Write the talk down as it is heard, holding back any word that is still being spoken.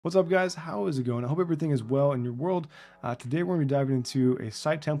What's up, guys? How is it going? I hope everything is well in your world. Today, we're going to be diving into a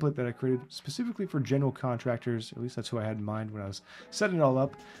site template that I created specifically for general contractors. At least that's who I had in mind when I was setting it all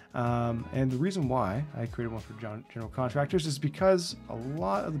up. And the reason why I created one for general contractors is because a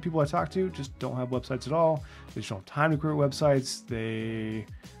lot of the people I talk to just don't have websites at all. They just don't have time to create websites.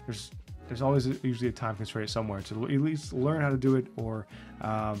 There's always usually a time constraint somewhere to at least learn how to do it, or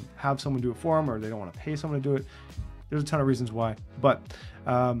have someone do it for them, or they don't want to pay someone to do it. There's a ton of reasons why, but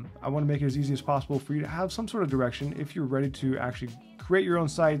I want to make it as easy as possible for you to have some sort of direction if you're ready to actually create your own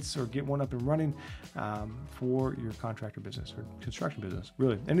sites or get one up and running for your contractor business or construction business.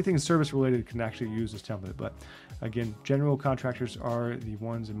 Really, anything service related can actually use this template. But again, general contractors are the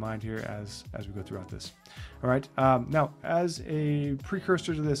ones in mind here as we go throughout this. All right. Now, as a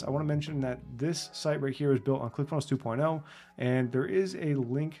precursor to this, I want to mention that this site right here is built on ClickFunnels 2.0, and there is a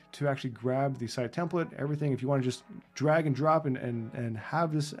link to actually grab the site template, everything. If you want to just drag and drop and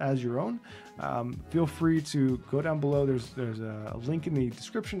have this as your own, feel free to go down below. There's a link in the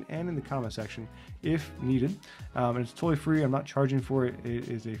description and in the comment section if needed. And it's totally free. I'm not charging for it. It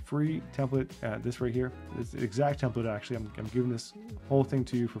is a free template. This right here, it's the exact template. Actually, I'm giving this whole thing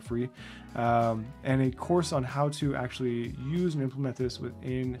to you for free, and a course on how to actually use and implement this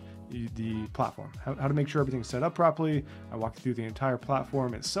within the platform, how to make sure everything's set up properly. I walk you through the entire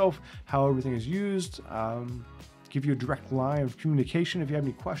platform itself, how everything is used, give you a direct line of communication if you have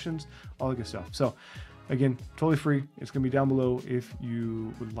any questions, all that good stuff. So again, totally free. It's going to be down below if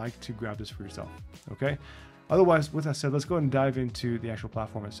you would like to grab this for yourself. Okay. Otherwise, with that said, let's go ahead and dive into the actual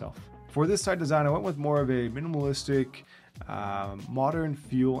platform itself. For this site design, I went with more of a minimalistic, modern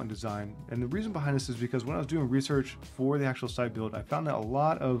feel and design. And the reason behind this is because when I was doing research for the actual site build, I found that a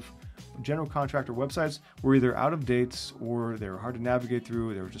lot of general contractor websites were either out of date or they were hard to navigate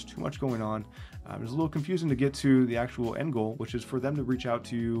through. There was just too much going on. It was a little confusing to get to the actual end goal, which is for them to reach out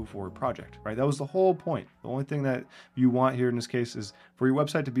to you for a project, right? That was the whole point. The only thing that you want here in this case is for your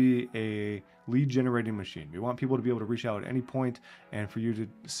website to be a lead generating machine. We want people to be able to reach out at any point and for you to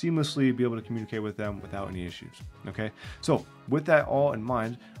seamlessly be able to communicate with them without any issues. Okay. So with that all in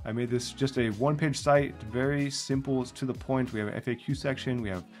mind, I made this just a one-page site, very simple, it's to the point. We have an FAQ section, we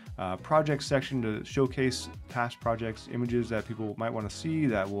have a project section to showcase past projects, images that people might want to see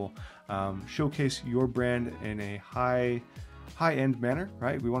that will showcase your brand in a high-end manner,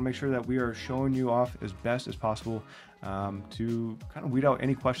 right? We want to make sure that we are showing you off as best as possible to kind of weed out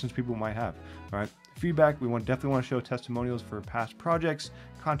any questions people might have. All right, feedback, we definitely want to show testimonials for past projects,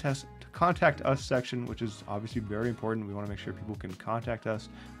 contact us section, which is obviously very important. We want to make sure people can contact us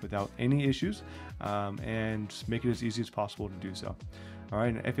without any issues, and make it as easy as possible to do so. All right,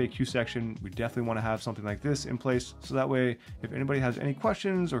 in the FAQ section, we definitely want to have something like this in place, so that way if anybody has any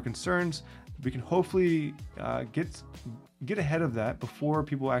questions or concerns, we can hopefully get ahead of that before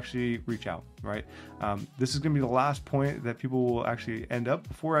people actually reach out, right? This is going to be the last point that people will actually end up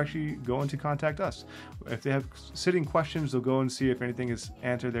before actually going to contact us. If they have sitting questions, they'll go and see if anything is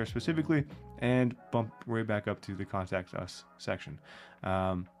answered there specifically and bump right back up to the contact us section.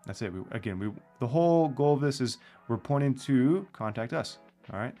 That's it. The whole goal of this is we're pointing to contact us.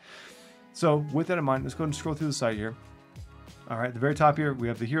 All right. So with that in mind, let's go and scroll through the site here. All right, at the very top here, we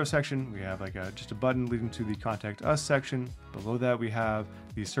have the hero section. We have like just a button leading to the contact us section. Below that, we have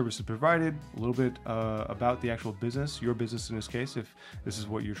the services provided, a little bit about the actual business, your business in this case, if this is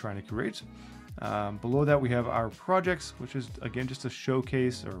what you're trying to create. Below that, we have our projects, which is again, just a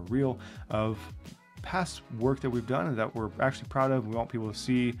showcase or a reel of past work that we've done and that we're actually proud of. We want people to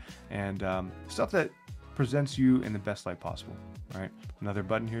see, and stuff that presents you in the best light possible. All right, another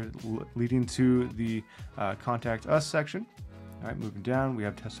button here leading to the contact us section. All right, moving down, we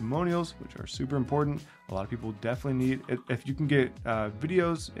have testimonials, which are super important. A lot of people definitely need it. If you can get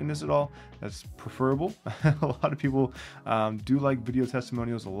videos in this at all, that's preferable. A lot of people do like video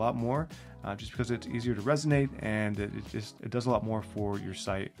testimonials a lot more, just because it's easier to resonate and it does a lot more for your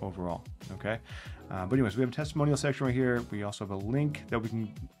site overall. Okay, but anyways, we have a testimonial section right here. We also have a link that we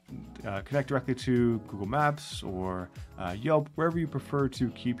can connect directly to Google Maps or Yelp, wherever you prefer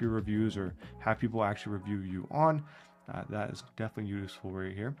to keep your reviews or have people actually review you on. That is definitely useful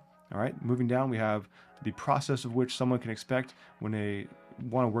right here. All right, moving down, we have the process of which someone can expect when they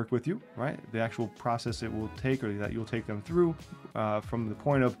want to work with you, right? The actual process it will take, or that you'll take them through, from the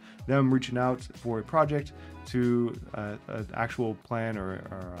point of them reaching out for a project to an actual plan or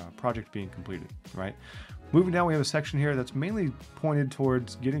a project being completed, right? Moving down, we have a section here that's mainly pointed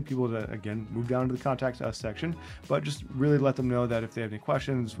towards getting people to, again, move down to the contact us section, but just really let them know that if they have any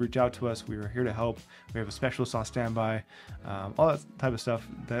questions, reach out to us. We are here to help. We have a specialist on standby, all that type of stuff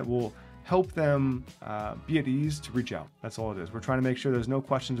that will help them be at ease to reach out. That's all it is. We're trying to make sure there's no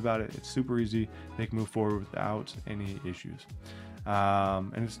questions about it. It's super easy. They can move forward without any issues.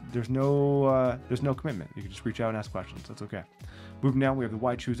 And there's no commitment. You can just reach out and ask questions. That's okay. Moving down, we have the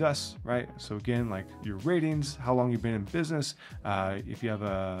why choose us, right? So again, like your ratings, how long you've been in business. If you have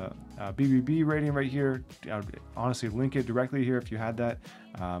a BBB rating right here, I would honestly link it directly here if you had that.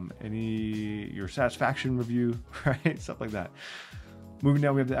 Your satisfaction review, right? Stuff like that. Moving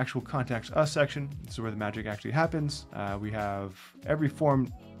down, we have the actual contact us section. This is where the magic actually happens. We have every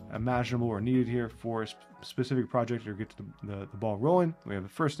form imaginable or needed here for a specific project or get the ball rolling. We have the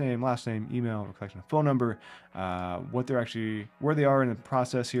first name, last name, email, or collection of phone number, where they are in the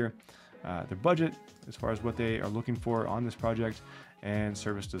process here, their budget as far as what they are looking for on this project, and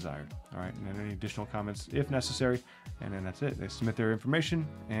service desired. All right, and then any additional comments if necessary, and then that's it. They submit their information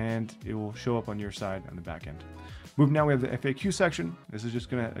and it will show up on your side on the back end. Moving now, we have the FAQ section. This is just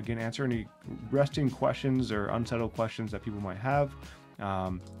gonna, again, answer any resting questions or unsettled questions that people might have.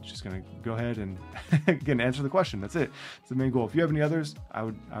 It's just going to go ahead and again answer the question. That's it. It's the main goal. If you have any others, I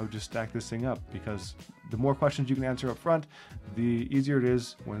would just stack this thing up, because the more questions you can answer up front, the easier it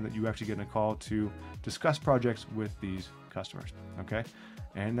is when you actually get in a call to discuss projects with these customers. Okay.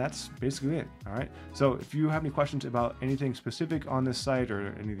 And that's basically it. All right. So if you have any questions about anything specific on this site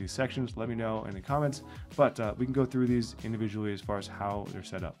or any of these sections, let me know in the comments, but we can go through these individually as far as how they're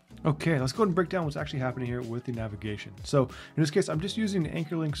set up. Okay, let's go ahead and break down what's actually happening here with the navigation. So in this case, I'm just using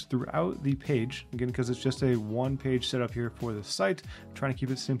anchor links throughout the page, again, because it's just a one-page setup here for the site. I'm trying to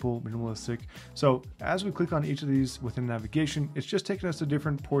keep it simple, minimalistic. So as we click on each of these within navigation, it's just taking us to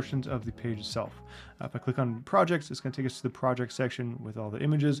different portions of the page itself. If I click on projects, it's going to take us to the project section with all the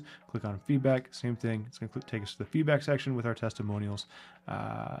images. Click on feedback, same thing. It's going to take us to the feedback section with our testimonials.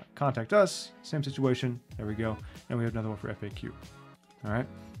 Contact us, same situation. There we go. And we have another one for FAQ. All right.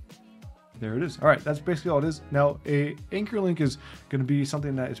 There it is. All right, that's basically all it is. Now, a anchor link is going to be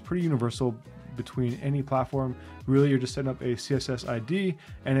something that is pretty universal between any platform. Really, you're just setting up a CSS ID,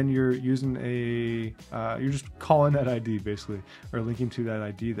 and then you're using you're just calling that ID basically, or linking to that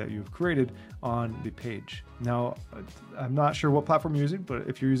ID that you've created on the page. Now, I'm not sure what platform you're using, but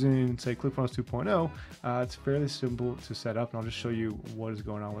if you're using, say, ClickFunnels 2.0, it's fairly simple to set up, and I'll just show you what is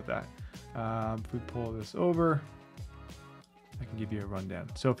going on with that. If we pull this over, I can give you a rundown.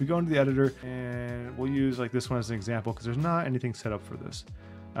 So if we go into the editor, and we'll use like this one as an example, because there's not anything set up for this.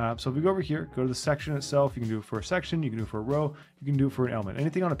 So if we go over here, go to the section itself, you can do it for a section, you can do it for a row, you can do it for an element.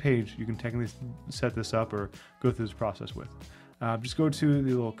 Anything on a page, you can technically set this up or go through this process with. Just go to the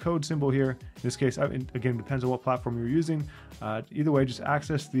little code symbol here. In this case, again, depends on what platform you're using. Either way, just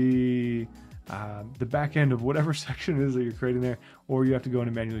access the back end of whatever section it is that you're creating there, or you have to go in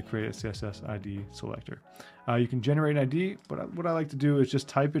and manually create a CSS ID selector. You can generate an ID, but what I like to do is just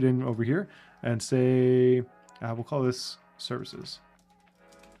type it in over here and say, we'll call this services.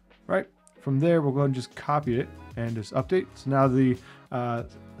 Right. From there, we'll go ahead and just copy it and just update. So now the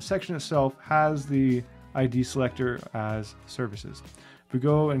section itself has the ID selector as services. If we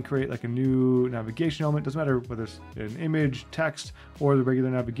go and create like a new navigation element, doesn't matter whether it's an image, text, or the regular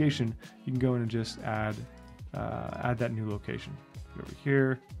navigation, you can go in and just add that new location. Go over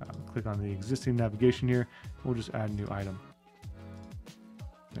here, click on the existing navigation here. We'll just add a new item.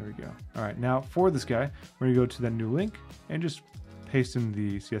 There we go. All right, now for this guy, we're gonna go to that new link and just paste in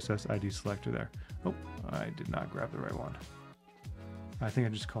the CSS ID selector there. Oh, I did not grab the right one. I think I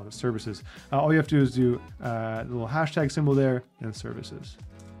just called it services. All you have to do is do the little hashtag symbol there and services.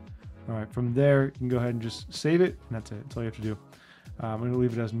 All right, from there, you can go ahead and just save it, and that's it. That's all you have to do. I'm going to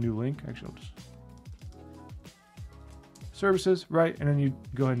leave it as a new link. Actually, I'll just services, right? And then you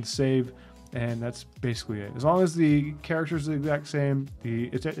go ahead and save, and that's basically it. As long as the character is the exact same,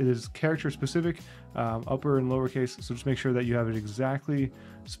 it is character specific, upper and lowercase. So just make sure that you have it exactly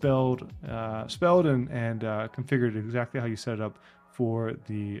spelled and configured exactly how you set it up for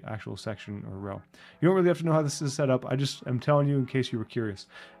the actual section or row. You don't really have to know how this is set up. I just am telling you in case you were curious.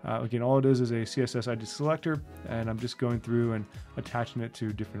 Again, all it is a CSS ID selector, and I'm just going through and attaching it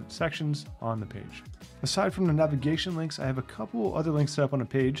to different sections on the page. Aside from the navigation links, I have a couple other links set up on the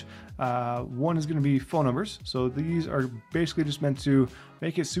page. One is going to be phone numbers. So these are basically just meant to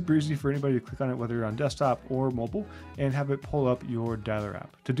make it super easy for anybody to click on it, whether you're on desktop or mobile, and have it pull up your dialer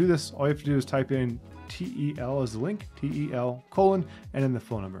app. To do this, all you have to do is type in TEL as the link, TEL : and then the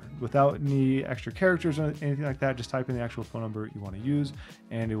phone number. Without any extra characters or anything like that, just type in the actual phone number you want to use,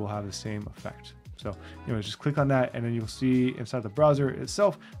 and it will have the same effect. So, just click on that, and then you'll see inside the browser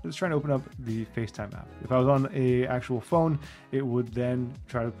itself, it's trying to open up the FaceTime app. If I was on a actual phone, it would then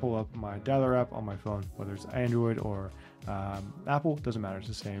try to pull up my dialer app on my phone, whether it's Android or Apple, doesn't matter. It's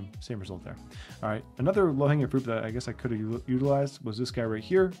the same result there. All right. Another low-hanging fruit that I guess I could have utilized was this guy right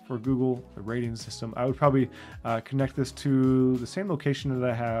here for Google, the rating system. I would probably connect this to the same location that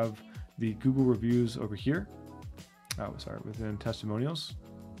I have the Google reviews over here. Oh, sorry, within testimonials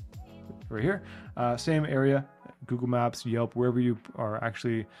right here. Same area, Google Maps, Yelp, wherever you are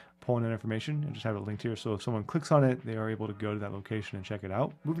actually pulling in information, and just have it linked here. So if someone clicks on it, they are able to go to that location and check it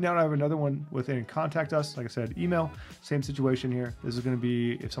out. Moving down, I have another one within Contact Us. Like I said, email, same situation here. This is going to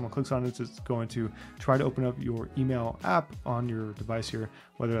be, if someone clicks on it, it's going to try to open up your email app on your device here,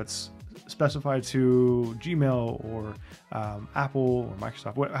 whether that's specified to Gmail or Apple or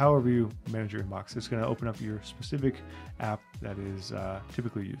Microsoft, however you manage your inbox. It's going to open up your specific app that is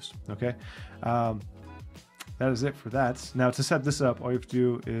typically used. Okay. That is it for that. Now to set this up, all you have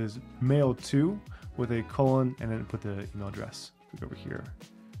to do is mail to with a colon and then put the email address. Click over here.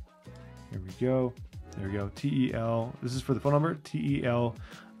 Here we go. There we go. TEL. This is for the phone number. TEL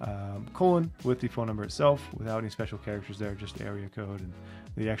colon with the phone number itself without any special characters there, just the area code and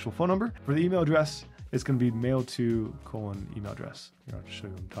the actual phone number. For the email address, it's going to be mail to colon email address. Here, I'll just show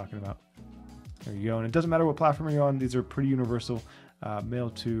you what I'm talking about. There you go. And it doesn't matter what platform you're on. These are pretty universal. Mail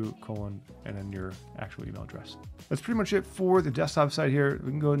to colon and then your actual email address. That's pretty much it for the desktop side here.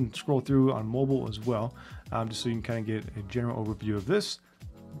 We can go ahead and scroll through on mobile as well, just so you can kind of get a general overview of this.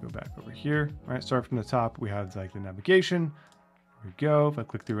 Go back over here. All right, start from the top. We have like the navigation. There we go. If I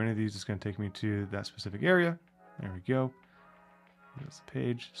click through any of these, it's going to take me to that specific area. There we go. There's the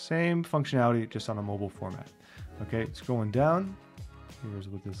page. Same functionality, just on a mobile format. Okay, scrolling down. Here's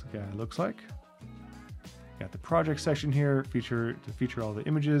what this guy looks like. Got the project section here, feature all the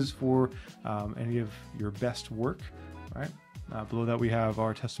images for any of your best work. Right. Below that we have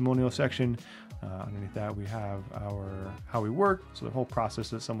our testimonial section. Underneath that we have our how we work, so the whole process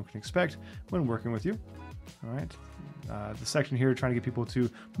that someone can expect when working with you. All right. The section here trying to get people to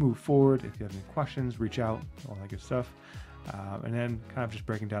move forward. If you have any questions, reach out, all that good stuff. And then kind of just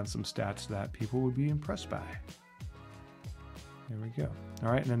breaking down some stats that people would be impressed by. There we go.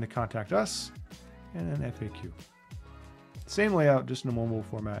 All right, and then the contact us. And then FAQ. Same layout, just in a mobile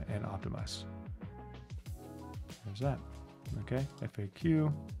format and optimized. There's that. Okay,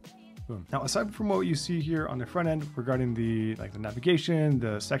 FAQ. Boom. Now, aside from what you see here on the front end regarding the navigation,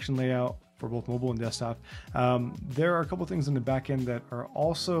 the section layout for both mobile and desktop, there are a couple things in the back end that are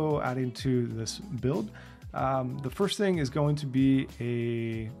also adding to this build. The first thing is going to be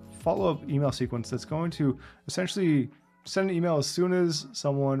a follow-up email sequence that's going to essentially send an email as soon as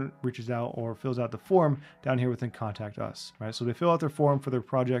someone reaches out or fills out the form down here within Contact Us, right? So they fill out their form for their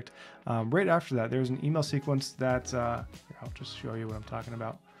project. Right after that, there's an email sequence that, I'll just show you what I'm talking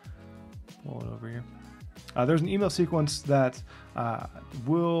about. Pull it over here. There's an email sequence that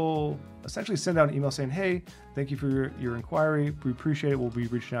will essentially send out an email saying, hey, thank you for your inquiry. We appreciate it. We'll be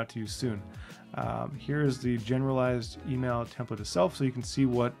reaching out to you soon. Here's the generalized email template itself, so you can see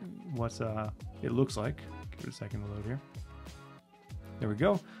what it looks like. Give it a second to load here. There we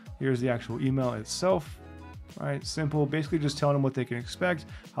go. Here's the actual email itself. All right, simple. Basically just telling them what they can expect,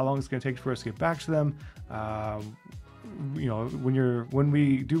 how long it's going to take for us to get back to them. You know, when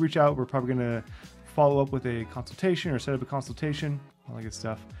we do reach out, we're probably going to follow up with a consultation or set up a consultation, all that good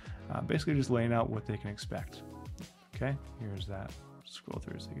stuff. Basically just laying out what they can expect. Okay, here's that. Scroll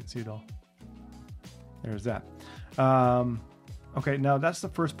through so you can see it all. There's that. Okay, now that's the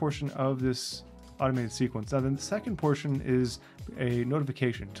first portion of this automated sequence. Now then the second portion is a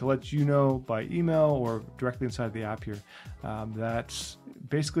notification to let you know by email or directly inside the app here that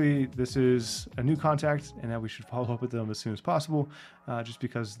basically this is a new contact and that we should follow up with them as soon as possible, just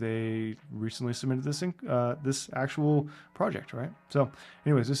because they recently submitted this actual project, right? So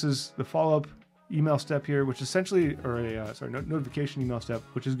anyways, this is the follow-up email step here, which essentially, or a notification email step,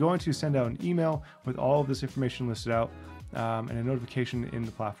 which is going to send out an email with all of this information listed out, and a notification in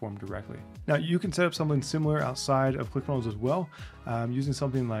the platform directly. Now you can set up something similar outside of ClickFunnels as well, using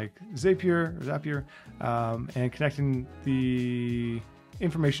something like Zapier, and connecting the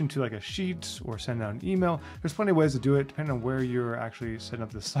information to like a sheet or send out an email. There's plenty of ways to do it depending on where you're actually setting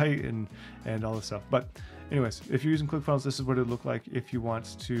up the site and all this stuff. But anyways, if you're using ClickFunnels, this is what it look like if you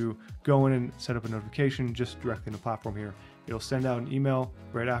want to go in and set up a notification just directly in the platform here. It'll send out an email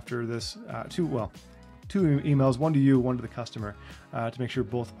right after this, two emails, one to you, one to the customer, to make sure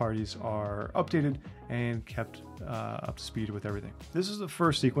both parties are updated and kept up to speed with everything. This is the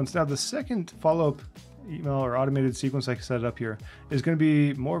first sequence. Now the second follow-up email or automated sequence, like I set it up here, is going to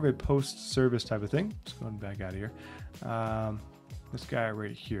be more of a post-service type of thing. Let's go back out of here. This guy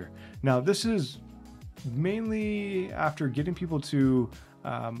right here. Now this is mainly after getting people to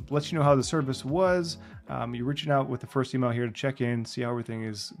lets you know how the service was. You're reaching out with the first email here to check in, see how everything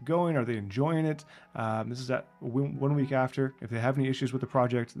is going. Are they enjoying it? This is at 1 week after. If they have any issues with the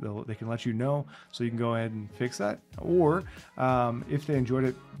project, they can let you know, so you can go ahead and fix that. Or if they enjoyed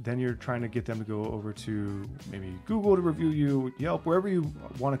it, then you're trying to get them to go over to maybe Google to review you, Yelp, wherever you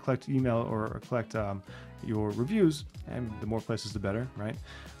want to collect email or collect your reviews, and the more places the better, right?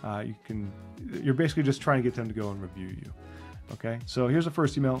 You're basically just trying to get them to go and review you. Okay, so here's the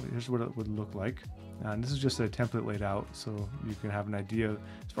first email. Here's what it would look like. And this is just a template laid out so you can have an idea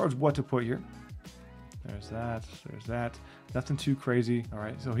as far as what to put here. There's that. Nothing too crazy. All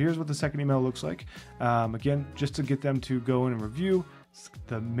right, so here's what the second email looks like. Again, just to get them to go in and review.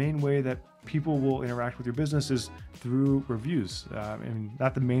 The main way that people will interact with your business is through reviews. And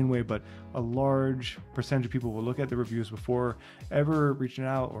not the main way, but a large percentage of people will look at the reviews before ever reaching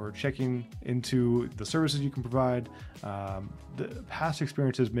out or checking into the services you can provide. The past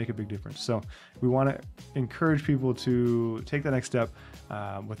experiences make a big difference. So we want to encourage people to take that next step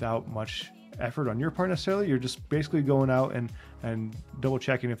without much effort on your part necessarily. You're just basically going out and double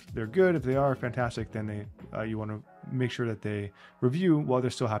checking if they're good. If they are fantastic, then you want to make sure that they review while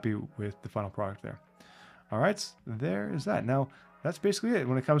they're still happy with the final product there. All right, there is that. Now that's basically it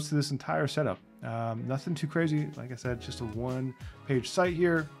when it comes to this entire setup. Nothing too crazy. Like I said, just a one-page site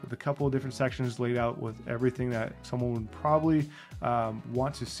here with a couple of different sections laid out with everything that someone would probably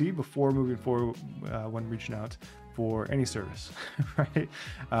want to see before moving forward when reaching out for any service, right?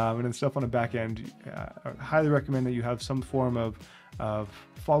 And then stuff on the back end. I highly recommend that you have some form of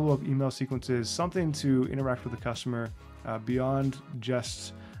follow-up email sequences, something to interact with the customer beyond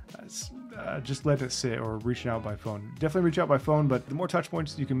just letting it sit or reaching out by phone. Definitely reach out by phone, but the more touch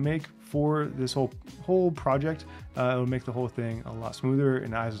points you can make for this whole project, it'll make the whole thing a lot smoother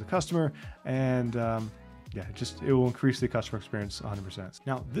in the eyes of the customer, and yeah, it will increase the customer experience 100%.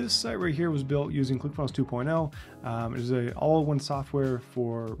 Now, this site right here was built using ClickFunnels 2.0. It is an all-in-one software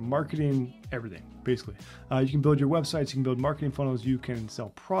for marketing everything, basically. You can build your websites, you can build marketing funnels, you can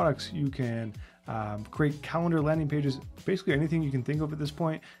sell products, you can create calendar landing pages, basically anything you can think of at this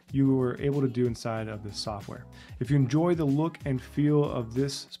point, you were able to do inside of this software. If you enjoy the look and feel of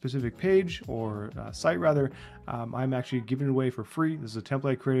this specific page or site rather, I'm actually giving it away for free. This is a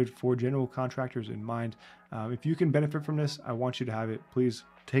template I created for general contractors in mind. If you can benefit from this, I want you to have it. Please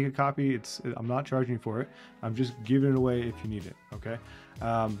take a copy. I'm not charging you for it. I'm just giving it away if you need it, okay?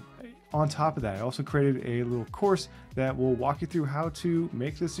 On top of that, I also created a little course that will walk you through how to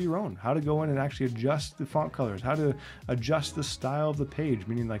make this your own, how to go in and actually adjust the font colors, how to adjust the style of the page,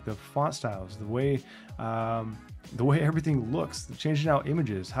 meaning like the font styles, the way everything looks, changing out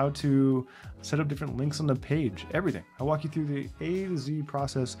images, how to set up different links on the page, everything. I'll walk you through the A to Z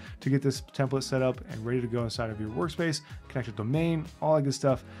process to get this template set up and ready to go inside of your workspace, connect a domain, all that good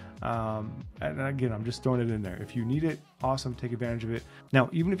stuff. And again, I'm just throwing it in there. If you need it, awesome, take advantage of it. Now,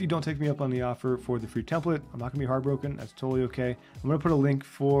 even if you don't take me up on the offer for the free template, I'm not gonna be heartbroken. That's totally okay. I'm gonna put a link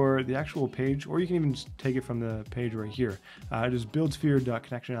for the actual page, or you can even just take it from the page right here. It is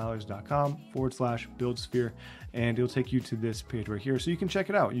buildsphere.connectionalloys.com/buildsphere, and it'll take you to this page right here. So you can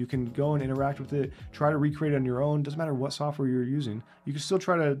check it out. You can go and interact with it, try to recreate it on your own. Doesn't matter what software you're using. You can still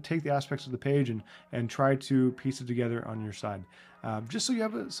try to take the aspects of the page and try to piece it together on your side. Just so you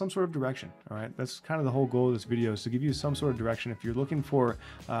have some sort of direction, all right? That's kind of the whole goal of this video, is to give you some sort of direction. If you're looking for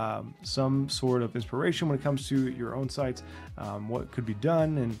some sort of inspiration when it comes to your own sites, what could be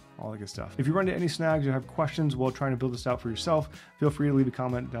done and all that good stuff. If you run into any snags or have questions while trying to build this out for yourself, feel free to leave a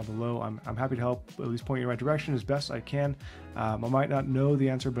comment down below. I'm happy to help at least point you in the right direction as best I can. I might not know the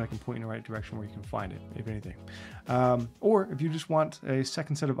answer, but I can point you in the right direction where you can find it, if anything. Or if you just want a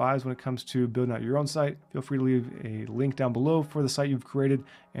second set of eyes when it comes to building out your own site, feel free to leave a link down below for the site you've created,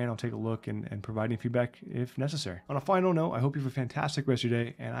 and I'll take a look and provide any feedback if necessary. On a final note, I hope you have a fantastic rest of your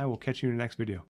day, and I will catch you in the next video.